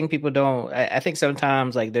yeah, I think people don't. I think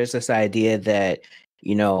sometimes like there's this idea that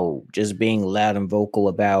just being loud and vocal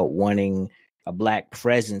about wanting a Black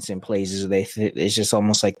presence in places, it's just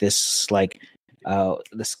almost like this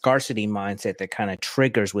the scarcity mindset that kind of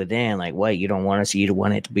triggers within, like, what, you don't want us, you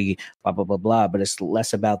want it to be blah blah blah blah. But it's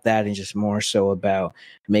less about that and just more so about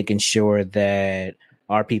making sure that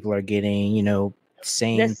our people are getting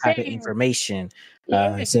same type of information.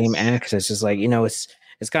 Same access. It's like,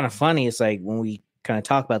 it's kind of funny. It's like when we kind of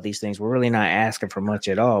talk about these things, we're really not asking for much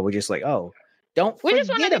at all. We're just like, oh, don't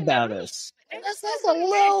forget about us. That's a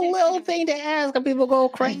little thing to ask, and people go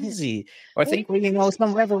crazy or think we're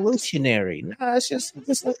some revolutionary. No, it's just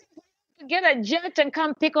like, get a jet and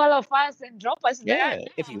come pick all of us and drop us there. Yeah,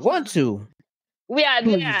 if you want to. We are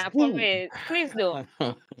there for it. Please do.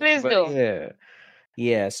 Please do.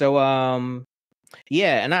 Yeah. So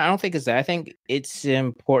Yeah, and I don't think it's that. I think it's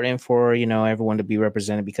important for everyone to be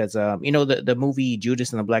represented because the movie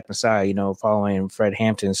Judas and the Black Messiah, following Fred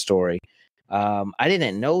Hampton's story. I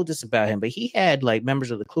didn't know this about him, but he had like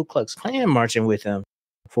members of the Ku Klux Klan marching with him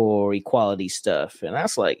for equality stuff, and I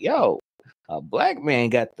was like, yo, a black man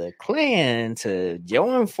got the Klan to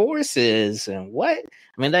join forces, and what?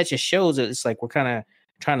 I mean, that just shows that it's like we're kind of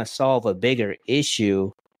trying to solve a bigger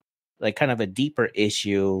issue, like kind of a deeper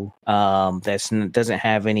issue doesn't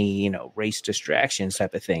have any race distractions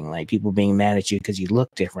type of thing, like people being mad at you because you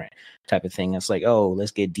look different type of thing. It's like, oh,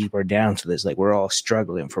 let's get deeper down to this, like we're all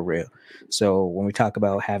struggling for real. So when we talk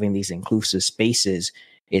about having these inclusive spaces,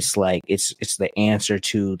 it's like it's the answer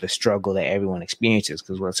to the struggle that everyone experiences,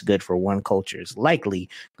 because what's good for one culture is likely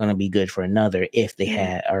going to be good for another if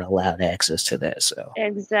they are allowed access to that. So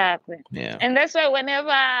Exactly. yeah. And that's why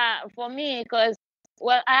whenever, for me, because,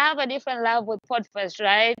 well, I have a different love with podcasts,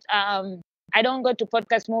 right? I don't go to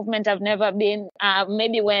podcast movement. I've never been.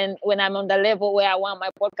 Maybe when I'm on the level where I want my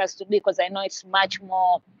podcast to be, because I know it's much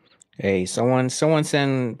more. Hey, someone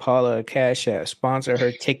send Paula a cash app, sponsor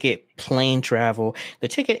her ticket, plane travel. The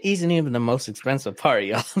ticket isn't even the most expensive part,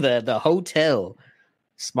 y'all. The hotel.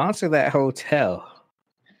 Sponsor that hotel.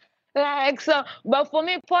 Like, so, but for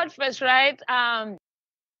me, podcast, right?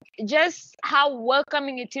 Just how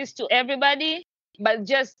welcoming it is to everybody, but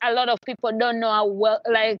just a lot of people don't know how well,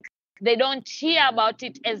 like they don't hear about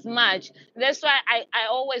it as much. That's why I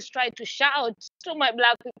always try to shout to my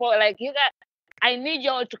Black people, like, I need you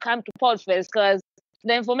all to come to Podfest, because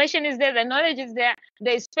the information is there, the knowledge is there,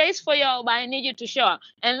 there's space for you all, but I need you to show up.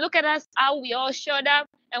 And look at us, how we all showed up,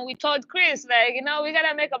 and we told Chris, like, we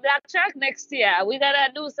gotta make a Black track next year. We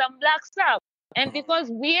gotta do some Black stuff. And because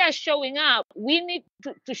we are showing up, we need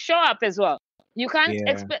to show up as well. You can't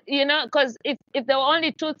expect, because if there were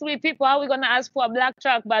only 2-3 people, how are we going to ask for a Black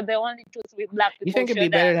track, but there are only 2-3 Black people? You think it'd be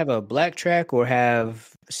better to have a Black track or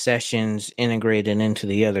have sessions integrated into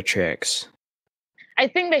the other tracks? I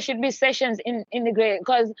think there should be sessions integrated,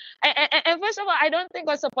 because, and first of all, I don't think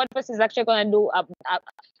also Podfest is actually going to do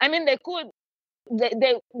I mean, they could.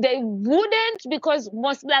 They wouldn't, because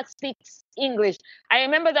most Black speaks English. I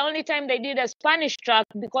remember the only time they did a Spanish track,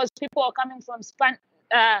 because people are coming from Spanish.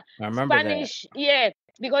 That. Yeah,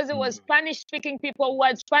 because it was Spanish speaking people who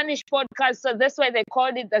had Spanish podcasts, so that's why they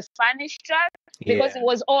called it the Spanish track, because it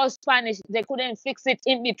was all Spanish. They couldn't fix it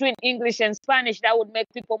in between English and Spanish. That would make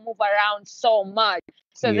people move around so much,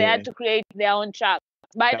 so they had to create their own track.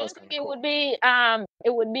 But I don't think it would be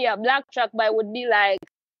a Black track, but it would be like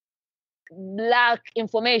Black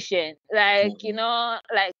information, like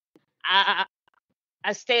like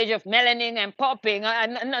a stage of melanin and popping,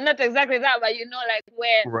 not exactly that, but like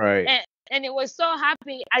where, right. And it was so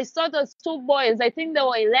happy. I saw those 2 boys, I think they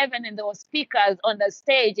were 11, and they were speakers on the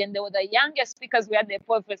stage, and they were the youngest speakers we had the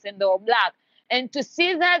Podfest, and they were Black. And to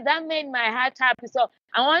see that made my heart happy. So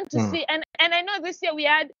I want to see, and I know this year we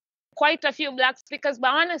had quite a few Black speakers,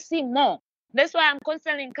 but I want to see more. That's why I'm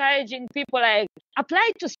constantly encouraging people, like,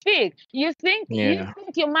 apply to speak. You think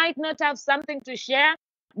you might not have something to share,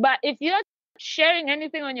 but if you're sharing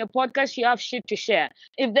anything on your podcast, you have shit to share.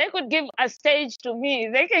 If they could give a stage to me,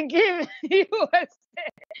 they can give you a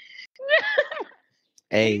stage.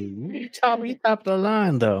 Hey, you top the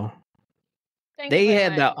line though. They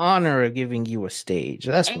had the honor of giving you a stage.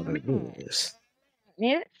 That's what it is.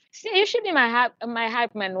 Yeah. See, you should be my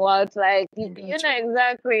hype man, Walt. Like, you know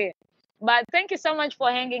exactly. But thank you so much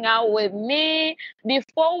for hanging out with me.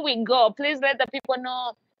 Before we go, please let the people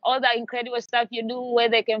know all the incredible stuff you do, where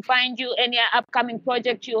they can find you, any upcoming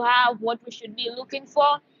project you have, what we should be looking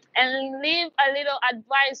for, and leave a little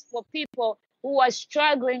advice for people who are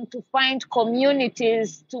struggling to find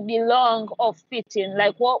communities to belong or fit in.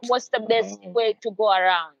 Like, what's the best way to go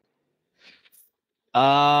around?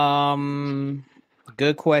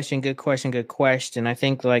 Good question. I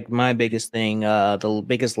think like my biggest thing, the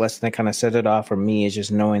biggest lesson that kind of set it off for me is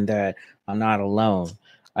just knowing that I'm not alone.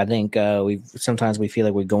 I think sometimes we feel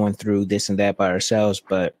like we're going through this and that by ourselves,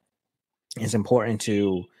 but it's important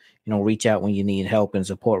to reach out when you need help and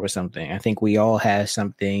support with something. I think we all have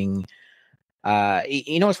something.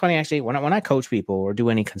 It's funny actually, when I coach people or do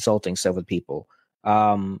any consulting stuff with people,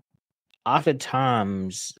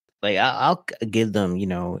 oftentimes, like I'll give them,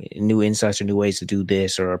 new insights or new ways to do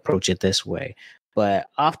this or approach it this way. But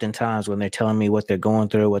oftentimes when they're telling me what they're going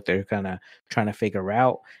through, what they're kind of trying to figure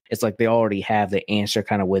out, it's like they already have the answer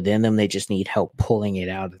kind of within them. They just need help pulling it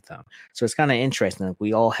out of them. So it's kind of interesting. Like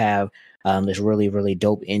we all have this really, really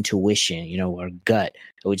dope intuition, or gut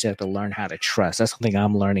that we just have to learn how to trust. That's something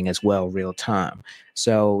I'm learning as well, real time.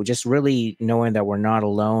 So just really knowing that we're not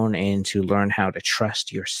alone and to learn how to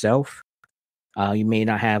trust yourself You may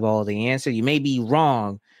not have all the answer. You may be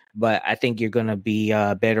wrong, but I think you're gonna be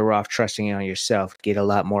better off trusting on yourself. Get a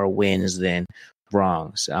lot more wins than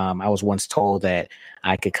wrongs. I was once told that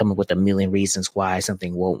I could come up with a million reasons why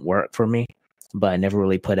something won't work for me, but I never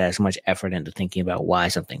really put as much effort into thinking about why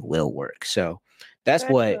something will work. So that's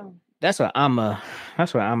So what true. that's what I'm a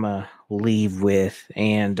that's what I'm a leave with.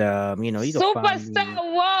 And you can find Superstar me.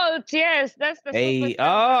 Walt. Yes, that's the Hey, superstar.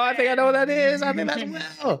 oh, I think I know what that is. I think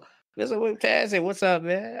that's Will. Mr. Fantastic. What's up,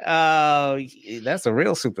 man? That's a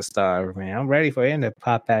real superstar, man. I'm ready for him to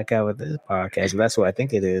pop back out with this podcast. That's what I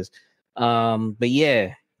think it is. But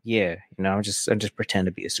yeah, I'm just pretend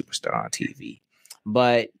to be a superstar on TV.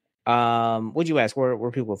 But would you ask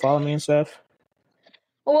where people follow me and stuff?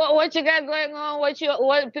 What you got going on? What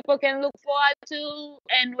people can look forward to,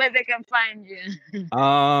 and where they can find you.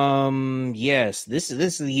 Yes, this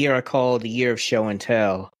is the year I call the year of show and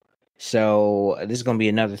tell. So this is gonna be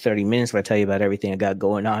another 30 minutes where I tell you about everything I got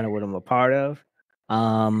going on and what I'm a part of.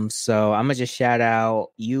 So I'm gonna just shout out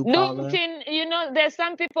you, Do it Paula. in, there's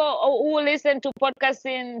some people who listen to podcasts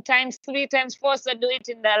in times 3, times 4, so do it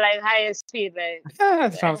in the like highest speed. Like,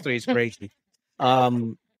 Times three is crazy.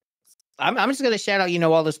 Um, I'm just gonna shout out,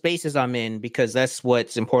 all the spaces I'm in because that's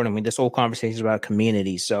what's important to me. This whole conversation is about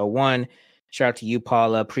community. So one, shout out to you,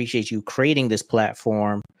 Paula. Appreciate you creating this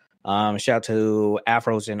platform. Shout out to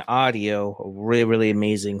Afros in Audio, a really, really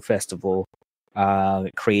amazing festival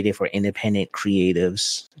created for independent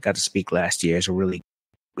creatives. Got to speak last year. It's a really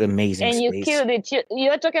amazing and you space. killed it.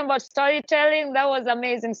 You're talking about storytelling. That was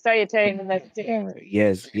amazing storytelling.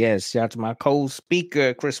 Yes. Shout out to my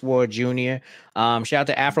co-speaker, Chris Ward Jr. Shout out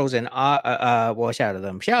to Afros and well, shout out to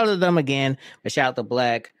them. Shout out to them again. But shout out to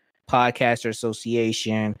Black Podcaster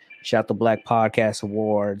Association. Shout out to Black Podcast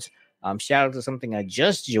Awards. Shout out to something I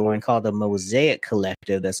just joined called the Mosaic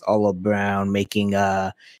Collective. That's all around making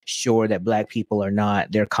sure that Black people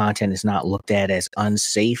their content is not looked at as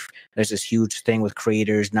unsafe. There's this huge thing with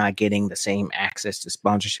creators not getting the same access to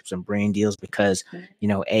sponsorships and brand deals because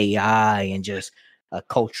AI and just a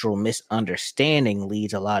cultural misunderstanding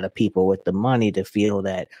leads a lot of people with the money to feel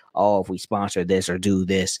that, if we sponsor this or do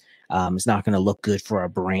this, it's not going to look good for our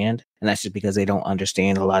brand. And that's just because they don't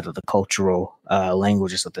understand a lot of the cultural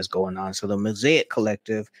languages that's going on. So the Mosaic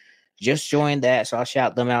Collective just joined that. So I'll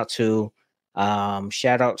shout them out too.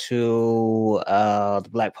 Shout out to the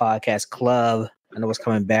Black Podcast Club. I know it's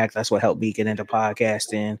coming back. That's what helped me get into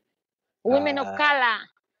podcasting. Women of color.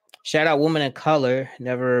 Shout out Women of Color.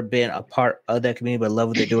 Never been a part of that community, but love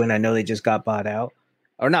what they're doing. I know they just got bought out.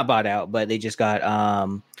 Or not bought out, but they just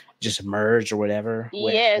got just merged or whatever.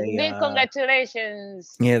 Yes, big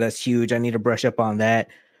congratulations. Yeah, that's huge. I need to brush up on that.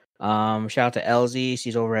 Shout out to LZ.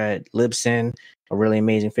 She's over at Libsyn, a really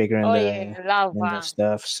amazing figure in the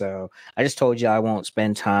stuff. So I just told you I won't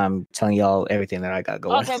spend time telling y'all everything that I got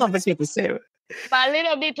going on. But a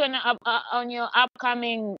little bit on your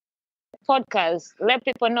upcoming podcast. Let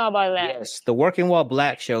people know about that. Yes, the Working While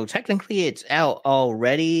Black show. Technically, it's out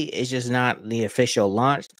already. It's just not the official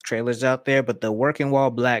launch. The trailer's out there, but the Working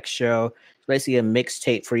While Black show is basically a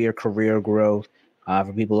mixtape for your career growth.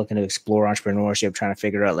 For people looking to explore entrepreneurship, trying to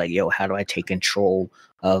figure out how do I take control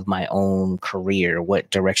of my own career? What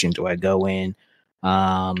direction do I go in? We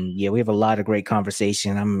have a lot of great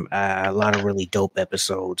conversation. A lot of really dope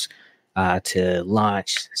episodes to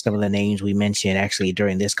launch. Some of the names we mentioned actually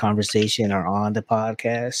during this conversation are on the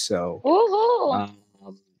podcast. So,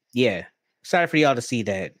 excited for y'all to see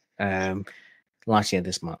that launching it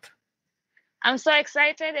this month. I'm so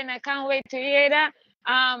excited and I can't wait to hear that.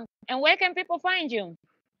 And where can people find you?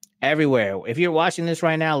 Everywhere. If you're watching this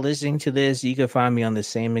right now, listening to this, you can find me on the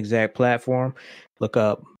same exact platform. Look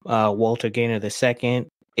up Walter Gaynor II.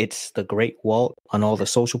 It's the Great Walt on all the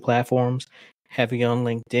social platforms. Heavy on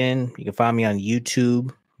LinkedIn. You can find me on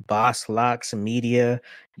YouTube, Boss Locks Media.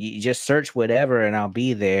 You just search whatever and I'll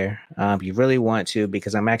be there. If you really want to,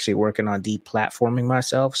 because I'm actually working on deplatforming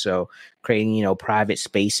myself. So creating, private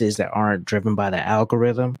spaces that aren't driven by the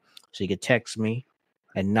algorithm. So you can text me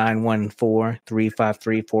at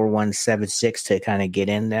 914-353-4176 to kind of get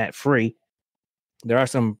in that free. There are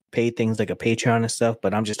some paid things like a Patreon and stuff,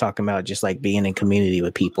 but I'm just talking about just like being in community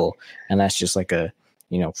with people. And that's just like a,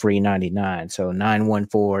 free 99. So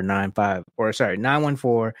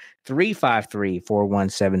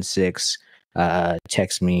 914-353-4176.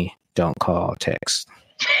 Text me. Don't call, text.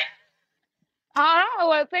 All right.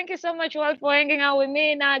 Well, thank you so much, Walt, for hanging out with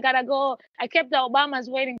me. Now I gotta go. I kept the Obamas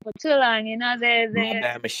waiting for too long. My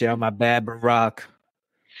bad, Michelle. My bad, Barack.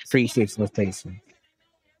 Appreciate your patience.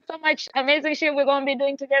 So much amazing shit we're gonna be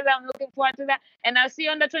doing together. I'm looking forward to that. And I'll see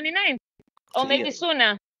you on the 29th. Or maybe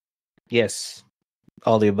sooner. Yes.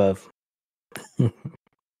 All the above.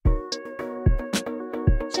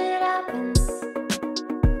 Shit happens